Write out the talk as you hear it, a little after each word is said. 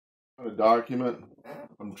A document.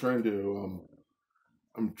 I'm trying to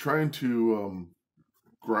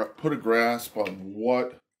put a grasp on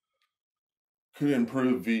what could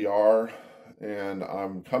improve VR, and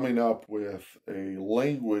I'm coming up with a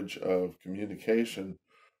language of communication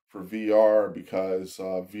for VR because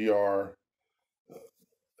VR,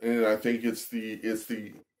 and I think it's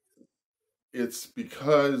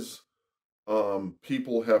because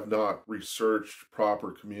people have not researched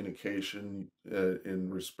proper communication in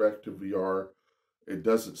respect to VR. It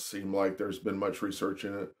doesn't seem like there's been much research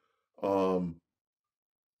in it. Um,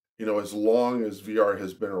 as long as VR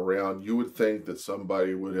has been around, you would think that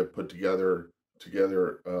somebody would have put together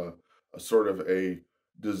a sort of a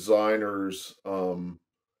designer's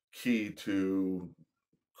key to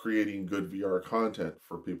creating good VR content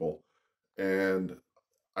for people, and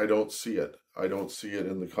I don't see it. I don't see it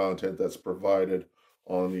in the content that's provided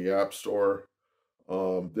on the App Store.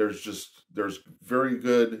 There's very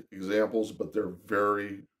good examples, but they're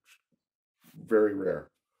very very rare.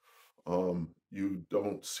 You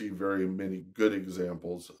don't see very many good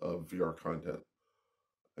examples of VR content,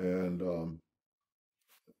 and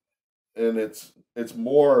it's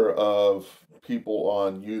more of people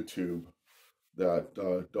on YouTube that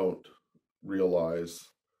don't realize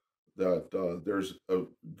that there's a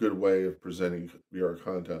good way of presenting VR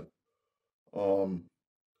content. Um,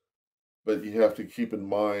 but you have to keep in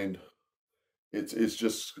mind it's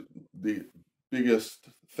just the biggest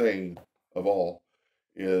thing of all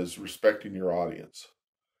is respecting your audience.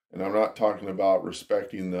 And I'm not talking about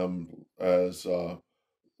respecting them as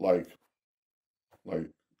like like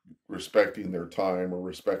respecting their time or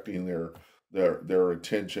respecting their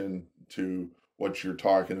attention to what you're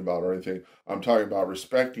talking about or anything. I'm talking about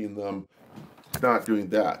respecting them, not doing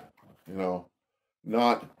that,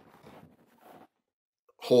 not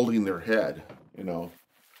holding their head,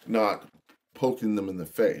 not poking them in the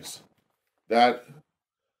face. That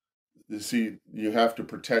you see, you have to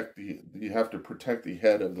protect the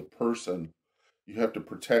head of the person. You have to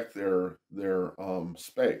protect their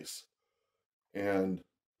space, and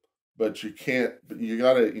but you can't. But you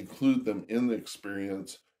got to include them in the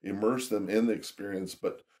experience, immerse them in the experience.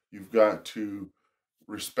 But you've got to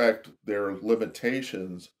respect their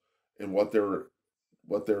limitations and what they're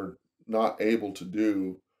not able to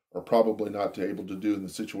do, or probably not able to do in the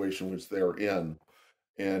situation which they're in,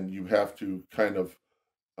 and you have to kind of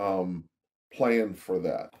um, plan for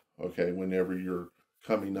that. Okay, whenever you're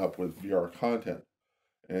coming up with VR content.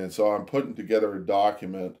 And so I'm putting together a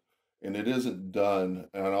document, and it isn't done,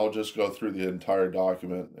 and I'll just go through the entire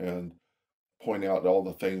document and point out all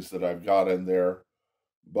the things that I've got in there.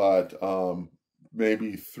 But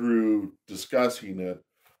maybe through discussing it,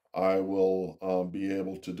 I will be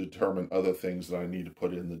able to determine other things that I need to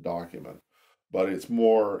put in the document. But it's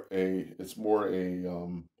more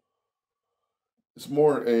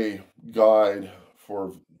a guide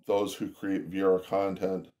for those who create VR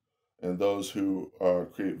content and those who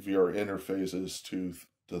create VR interfaces to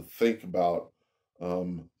think about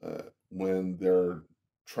when they're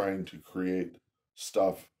trying to create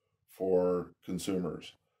stuff for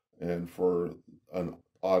consumers and for an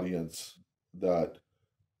audience that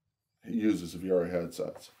uses VR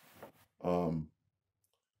headsets, um,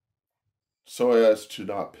 so as to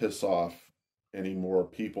not piss off any more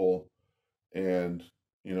people. And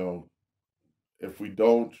you know, if we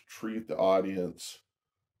don't treat the audience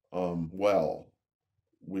well,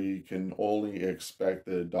 we can only expect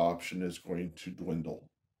that adoption is going to dwindle,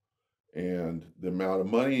 and the amount of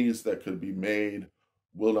monies that could be made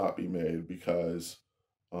will not be made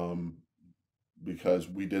um, because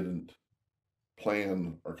we didn't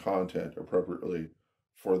plan our content appropriately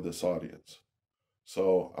for this audience.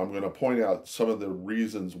 So I'm going to point out some of the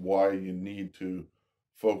reasons why you need to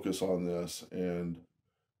focus on this, and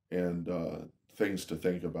things to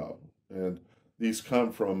think about. And these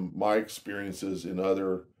come from my experiences in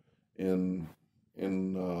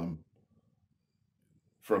in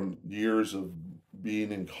from years of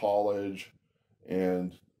being in college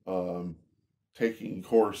and taking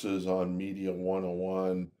courses on Media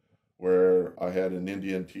 101, where I had an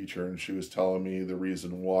Indian teacher, and she was telling me the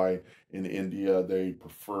reason why in India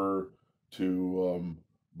to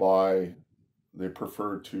buy they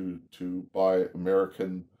prefer to buy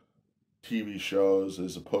American TV shows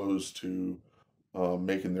as opposed to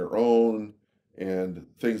making their own and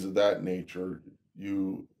things of that nature.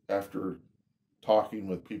 You, after talking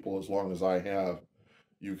with people as long as I have,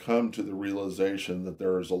 you come to the realization that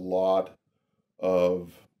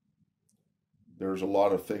of there's a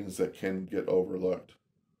lot of things that can get overlooked.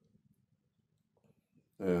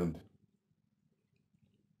 And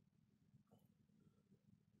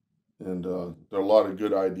and there are a lot of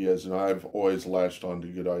good ideas, and I've always latched on to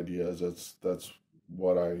good ideas. That's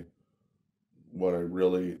what I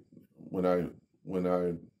really when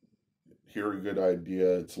I hear a good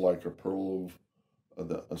idea, it's like a pearl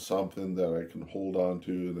of something that I can hold on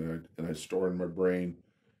to, and I store in my brain,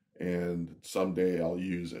 and someday I'll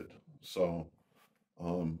use it. So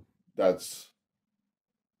um, that's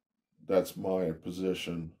that's my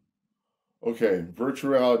position. Okay, virtual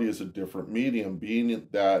reality is a different medium. Being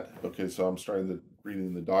that, okay, so I'm starting to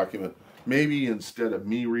reading the document. Maybe instead of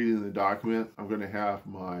me reading the document, I'm going to have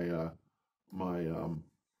my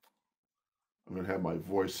I'm going to have my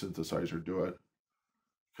voice synthesizer do it,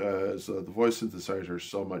 because the voice synthesizer is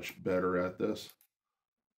so much better at this,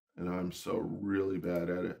 and I'm so really bad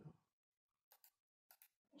at it.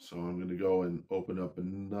 So I'm going to go and open up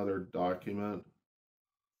another document,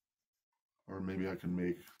 or maybe I can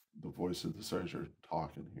make the voice synthesizer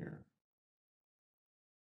talk in here.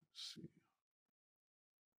 Let's see.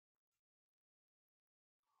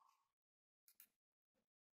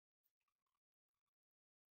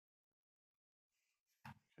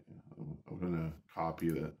 I'm going to copy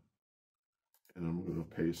that, and I'm going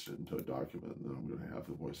to paste it into a document, and then I'm going to have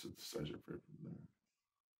the voice synthesizer from there.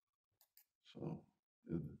 So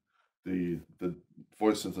the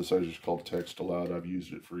voice synthesizer is called Text Aloud. I've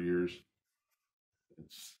used it for years.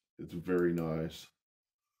 It's very nice.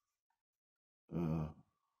 Uh,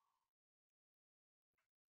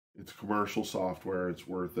 it's commercial software. It's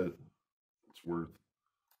worth it. It's worth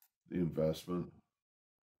the investment.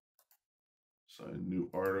 So a new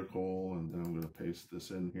article, and then I'm going to paste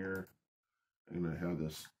this in here. I'm going to have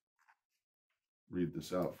this read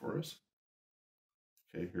this out for us.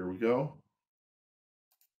 Okay, here we go.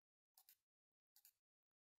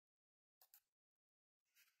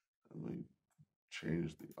 Let me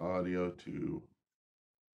change the audio to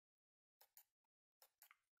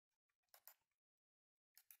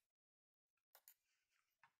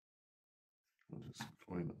what is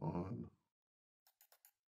going on.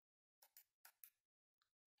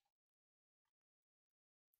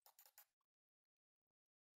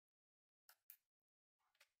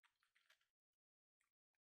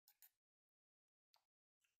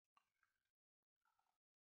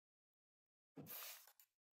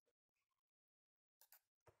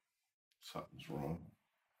 Something's wrong.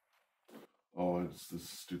 Oh, it's this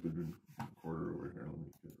stupid recorder over here. Let me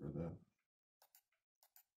get rid of that.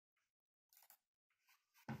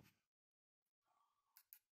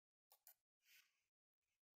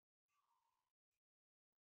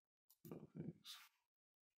 No thanks.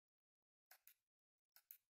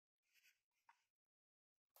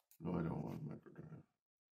 No, I don't want microdrive.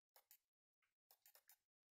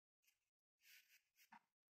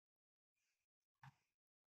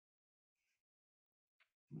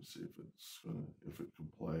 Let me see if it can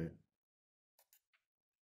play.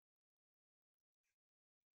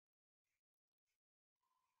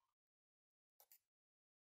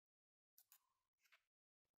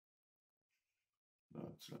 No,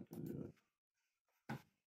 it's not going to do it.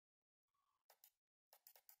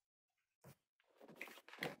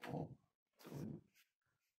 Oh, delete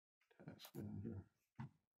task manager.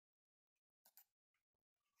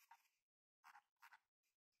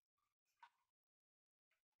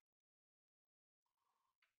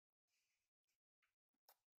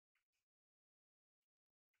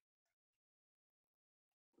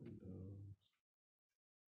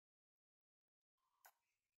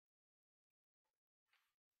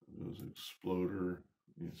 Windows Exploder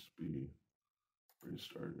needs to be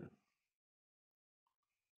restarted.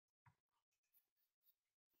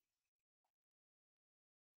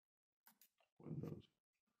 Windows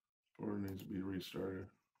Explorer needs to be restarted.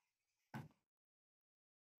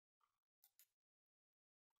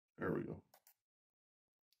 There we go.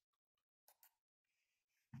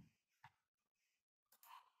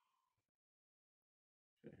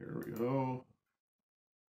 Okay, here we go.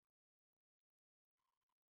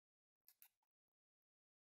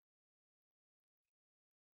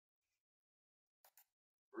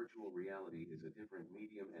 Virtual reality is a different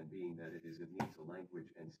medium, and being that it needs a language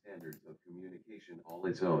and standards of communication all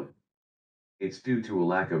its own. It's due to a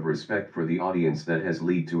lack of respect for the audience that has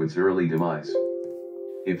led to its early demise.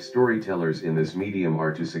 If storytellers in this medium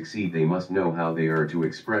are to succeed, they must know how they are to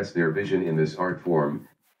express their vision in this art form,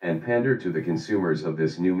 and pander to the consumers of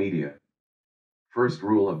this new media. First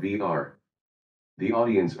rule of VR. The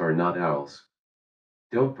audience are not owls.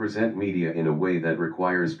 Don't present media in a way that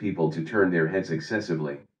requires people to turn their heads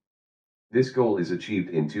excessively. This goal is achieved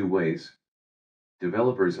in two ways.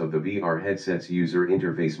 Developers of the VR headset's user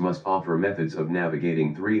interface must offer methods of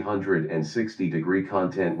navigating 360-degree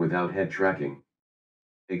content without head tracking.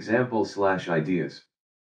 Example/ideas.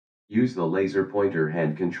 Use the laser pointer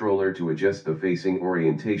hand controller to adjust the facing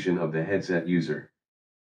orientation of the headset user.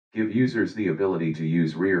 Give users the ability to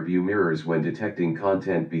use rear view mirrors when detecting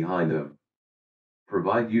content behind them.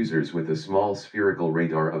 Provide users with a small spherical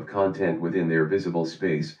radar of content within their visible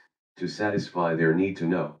space, to satisfy their need to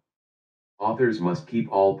know. Authors must keep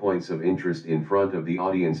all points of interest in front of the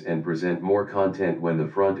audience and present more content when the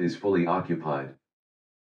front is fully occupied.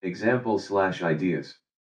 Example/ideas.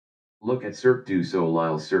 Look at Cirque du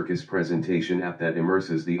Soleil's circus presentation app that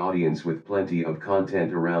immerses the audience with plenty of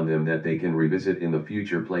content around them that they can revisit in the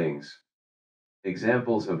future playings.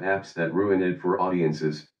 Examples of apps that ruin it for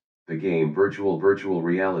audiences: the game virtual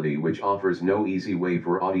reality, which offers no easy way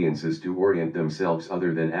for audiences to orient themselves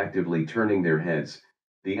other than actively turning their heads;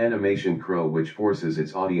 the animation crow, which forces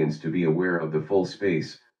its audience to be aware of the full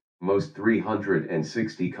space, most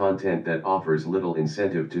 360 content that offers little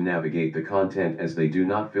incentive to navigate the content as they do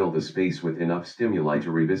not fill the space with enough stimuli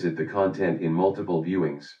to revisit the content in multiple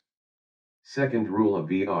viewings. Second rule of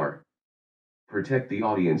VR. Protect the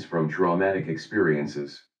audience from traumatic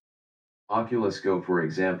experiences. Oculus Go, for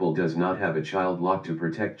example, does not have a child lock to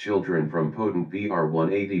protect children from potent VR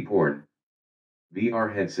 180 porn.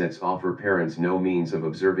 VR headsets offer parents no means of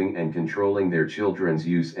observing and controlling their children's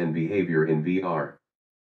use and behavior in VR.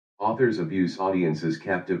 Authors abuse audiences'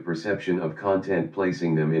 captive perception of content,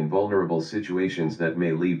 placing them in vulnerable situations that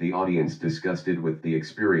may leave the audience disgusted with the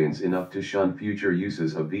experience enough to shun future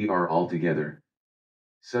uses of VR altogether.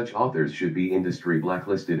 Such authors should be industry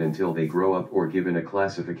blacklisted until they grow up, or given a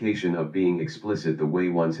classification of being explicit the way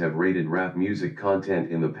ones have rated rap music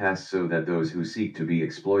content in the past, so that those who seek to be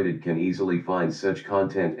exploited can easily find such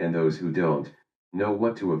content and those who don't, know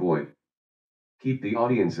what to avoid. Keep the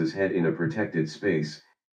audience's head in a protected space,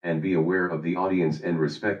 and be aware of the audience and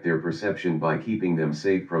respect their perception by keeping them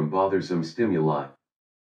safe from bothersome stimuli.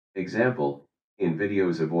 Example: in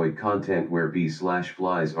videos, avoid content where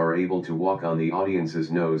bee/flies are able to walk on the audience's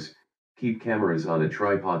nose. Keep cameras on a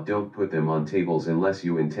tripod, don't put them on tables unless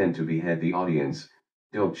you intend to behead the audience.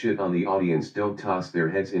 Don't shit on the audience, don't toss their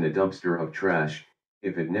heads in a dumpster of trash.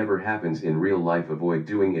 If it never happens in real life, avoid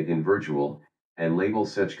doing it in virtual, and label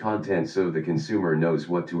such content so the consumer knows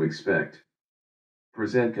what to expect.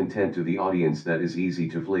 Present content to the audience that is easy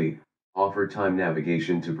to flee. Offer time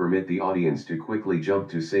navigation to permit the audience to quickly jump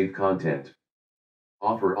to save content.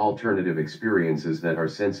 Offer alternative experiences that are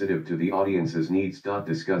sensitive to the audience's needs.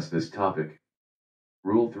 Discuss this topic.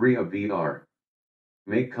 Rule 3 of VR.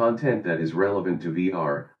 Make content that is relevant to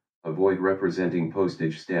VR. Avoid representing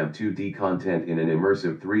postage stamp 2D content in an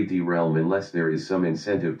immersive 3D realm unless there is some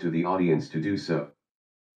incentive to the audience to do so.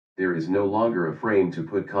 There is no longer a frame to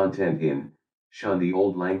put content in. Shun the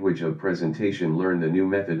old language of presentation, learn the new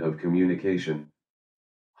method of communication.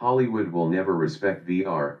 Hollywood will never respect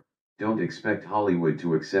VR, don't expect Hollywood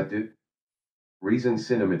to accept it. Reason: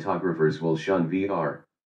 cinematographers will shun VR.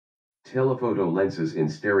 Telephoto lenses in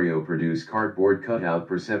stereo produce cardboard cutout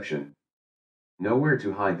perception. Nowhere to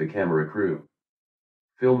hide the camera crew.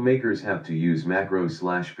 Filmmakers have to use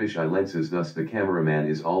macro/fisheye lenses, thus the cameraman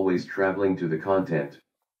is always traveling to the content.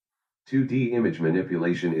 2D image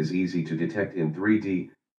manipulation is easy to detect in 3D,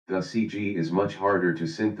 thus CG is much harder to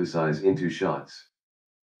synthesize into shots.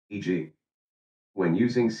 E.g., when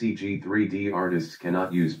using CG, 3D artists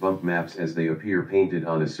cannot use bump maps as they appear painted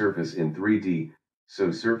on a surface in 3D, so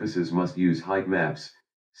surfaces must use height maps.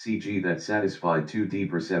 CG that satisfy 2D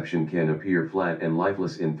perception can appear flat and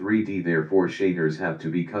lifeless in 3D, therefore shaders have to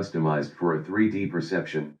be customized for a 3D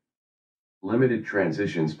perception. Limited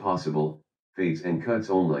transitions possible, fades and cuts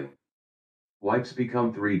only. Wipes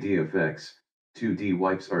become 3D effects, 2D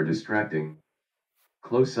wipes are distracting.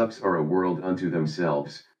 Close-ups are a world unto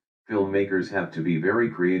themselves. Filmmakers have to be very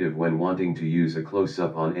creative when wanting to use a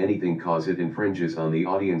close-up on anything, cause it infringes on the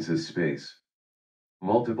audience's space.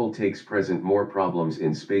 Multiple takes present more problems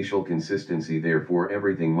in spatial consistency, therefore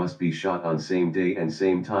everything must be shot on same day and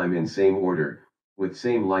same time in same order, with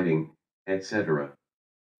same lighting, etc.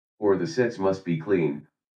 Or the sets must be clean.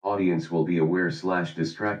 Audience will be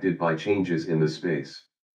aware/distracted by changes in the space.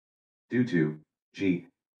 Due to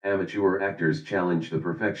amateur actors challenge the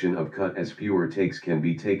perfection of cut as fewer takes can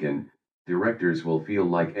be taken, directors will feel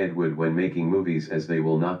like Ed Wood when making movies, as they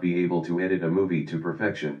will not be able to edit a movie to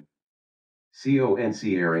perfection.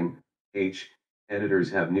 Airing, editors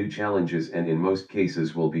have new challenges and in most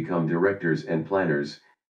cases will become directors and planners,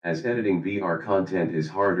 as editing VR content is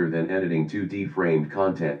harder than editing 2D framed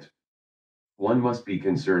content. One must be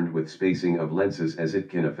concerned with spacing of lenses as it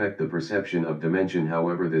can affect the perception of dimension.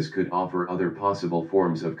 However, this could offer other possible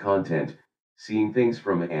forms of content, seeing things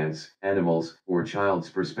from ants, animals, or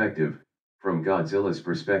child's perspective, from Godzilla's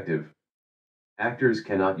perspective. Actors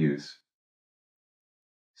cannot use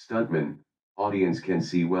stuntmen, audience can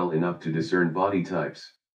see well enough to discern body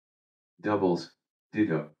types. Doubles,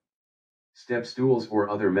 ditto. Step stools or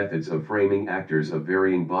other methods of framing actors of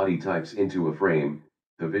varying body types into a frame,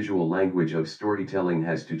 the visual language of storytelling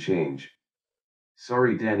has to change.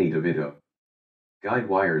 Sorry Danny DeVito. Guide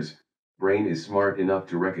wires, brain is smart enough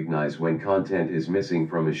to recognize when content is missing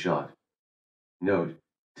from a shot. Note,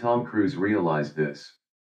 Tom Cruise realized this.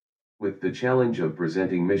 With the challenge of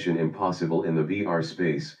presenting Mission Impossible in the VR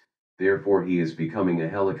space, therefore he is becoming a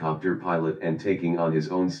helicopter pilot and taking on his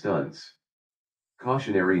own stunts.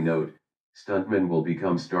 Cautionary note, stuntmen will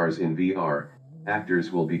become stars in VR,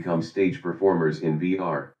 actors will become stage performers in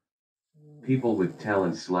VR. People with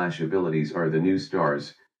talents/abilities are the new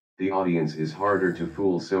stars, the audience is harder to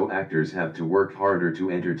fool so actors have to work harder to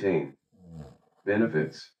entertain.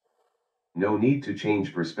 Benefits. No need to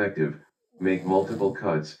change perspective, make multiple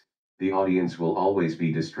cuts, the audience will always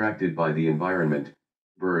be distracted by the environment,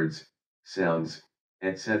 birds, sounds,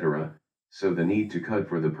 etc., so the need to cut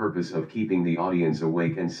for the purpose of keeping the audience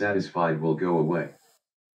awake and satisfied will go away.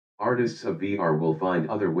 Artists of VR will find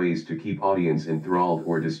other ways to keep audience enthralled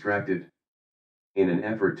or distracted. In an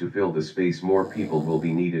effort to fill the space, more people will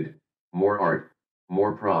be needed, more art,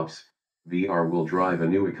 more props. VR will drive a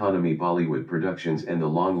new economy. Bollywood productions and the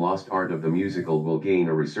long-lost art of the musical will gain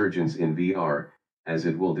a resurgence in VR, as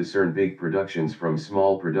it will discern big productions from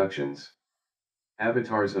small productions.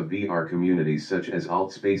 Avatars of VR communities such as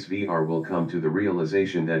Alt-Space VR will come to the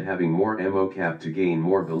realization that having more mocap to gain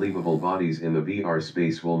more believable bodies in the VR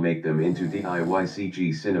space will make them into DIY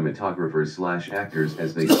CG cinematographers/actors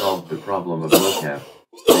as they solve the problem of mocap.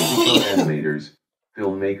 They become animators,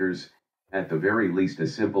 filmmakers. At the very least, a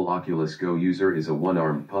simple Oculus Go user is a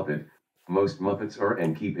one-armed puppet. Most Muppets are,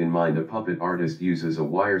 and keep in mind a puppet artist uses a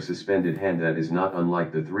wire-suspended hand that is not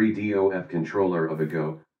unlike the 3DOF controller of a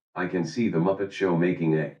Go. I can see the Muppet Show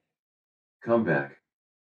making a comeback.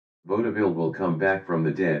 Vaudeville will come back from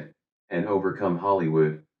the dead, and overcome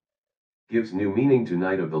Hollywood. Gives new meaning to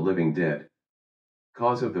Night of the Living Dead.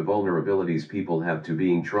 Cause of the vulnerabilities people have to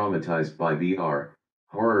being traumatized by VR,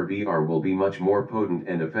 horror VR will be much more potent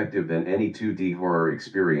and effective than any 2D horror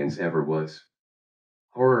experience ever was.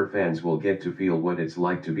 Horror fans will get to feel what it's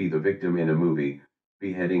like to be the victim in a movie,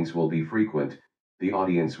 beheadings will be frequent, the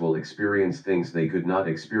audience will experience things they could not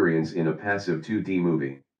experience in a passive 2D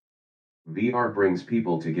movie. VR brings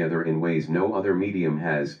people together in ways no other medium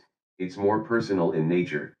has, it's more personal in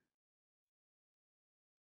nature.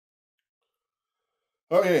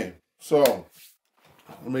 Okay, so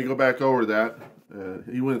let me go back over that.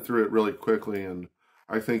 He went through it really quickly, and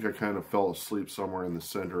I think I kind of fell asleep somewhere in the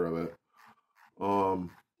center of it.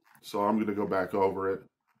 So I'm going to go back over it,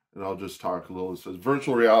 and I'll just talk a little. It says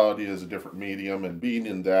virtual reality is a different medium, and being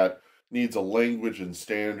in that needs a language and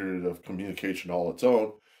standard of communication all its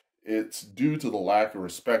own. It's due to the lack of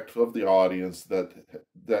respect of the audience that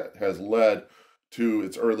has led to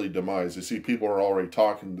its early demise. You see, people are already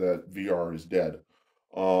talking that VR is dead.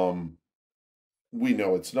 We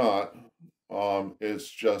know it's not.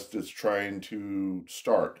 It's trying to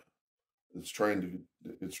start. It's trying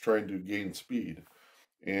to gain speed,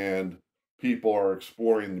 and people are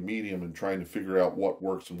exploring the medium and trying to figure out what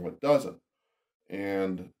works and what doesn't.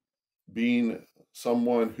 And being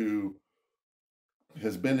someone who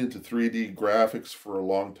has been into 3D graphics for a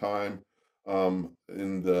long time, in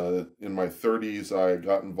my 30s, I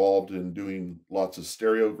got involved in doing lots of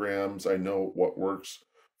stereograms. I know what works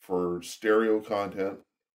for stereo content,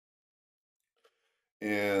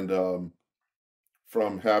 and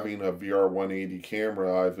from having a VR 180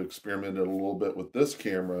 camera, I've experimented a little bit with this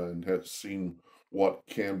camera and have seen what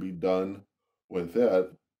can be done with it.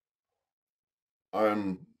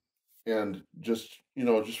 I'm, and just,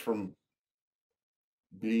 just from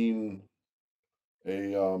being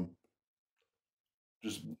a,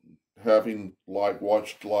 just having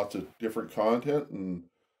watched lots of different content and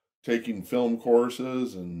taking film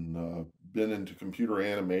courses and been into computer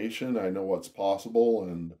animation, I know what's possible,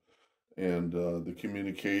 and the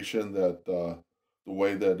communication that the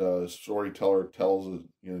way that a storyteller tells it,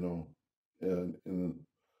 and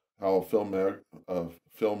how a film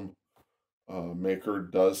maker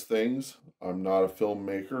does things. I'm not a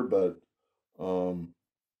filmmaker, but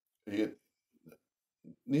it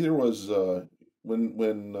neither was when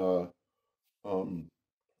when um,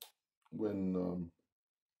 when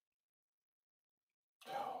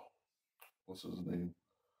what's his name,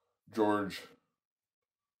 George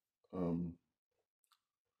um,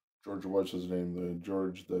 George, what's his name, the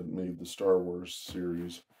George that made the Star Wars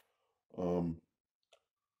series. Um,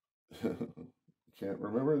 can't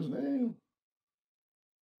remember his name.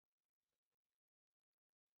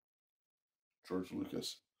 George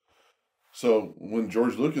Lucas. So when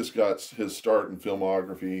George Lucas got his start in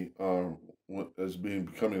filmography, as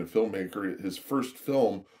becoming a filmmaker, his first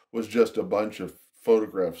film was just a bunch of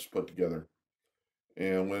photographs put together.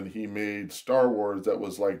 And when he made Star Wars, that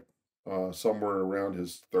was like somewhere around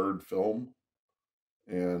his third film.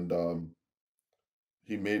 And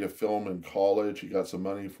he made a film in college. He got some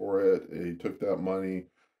money for it. And he took that money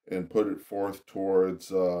and put it forth towards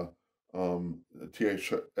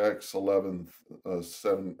THX 11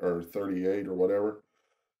 7 or 38 or whatever.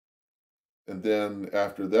 And then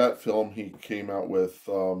after that film, he came out with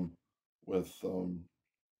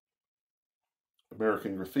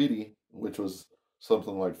American Graffiti, which was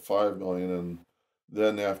something like 5 million. And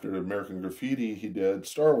then after American Graffiti, he did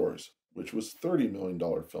Star Wars, which was $30 million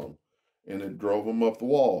film, and it drove him up the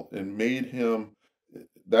wall and made him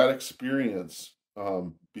that experience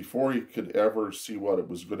before he could ever see what it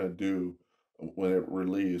was going to do when it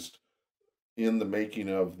released. In the making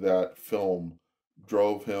of that film,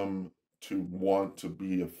 drove him to want to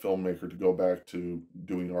be a filmmaker, to go back to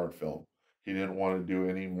doing art film. He didn't want to do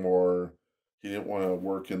any more. He didn't want to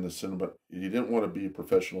work in the cinema. He didn't want to be a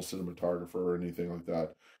professional cinematographer or anything like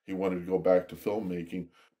that. He wanted to go back to filmmaking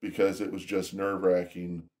because it was just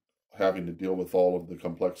nerve-wracking having to deal with all of the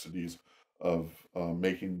complexities of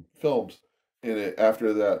making films. And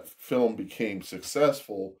after that film became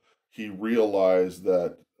successful, he realized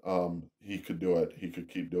that he could do it. He could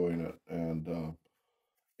keep doing it,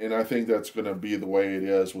 and I think that's going to be the way it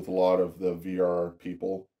is with a lot of the VR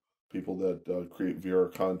people that create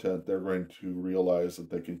VR content. They're going to realize that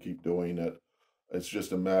they can keep doing it. It's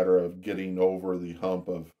just a matter of getting over the hump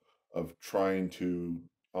of um, trying to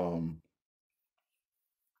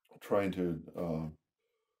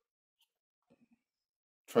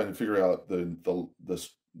trying to figure out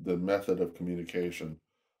the method of communication,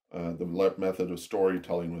 the method of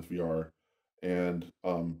storytelling with VR, and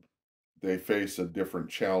they face a different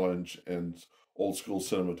challenge. And old school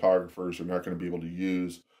cinematographers are not going to be able to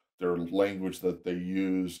use their language that they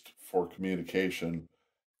used for communication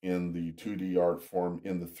in the 2D art form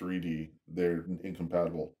in the 3D. They're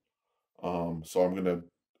incompatible. So I'm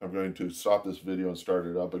going to stop this video and start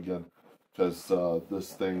it up again because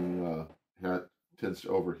this thing tends to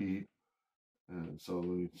overheat. And so let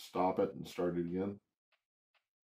me stop it and start it again.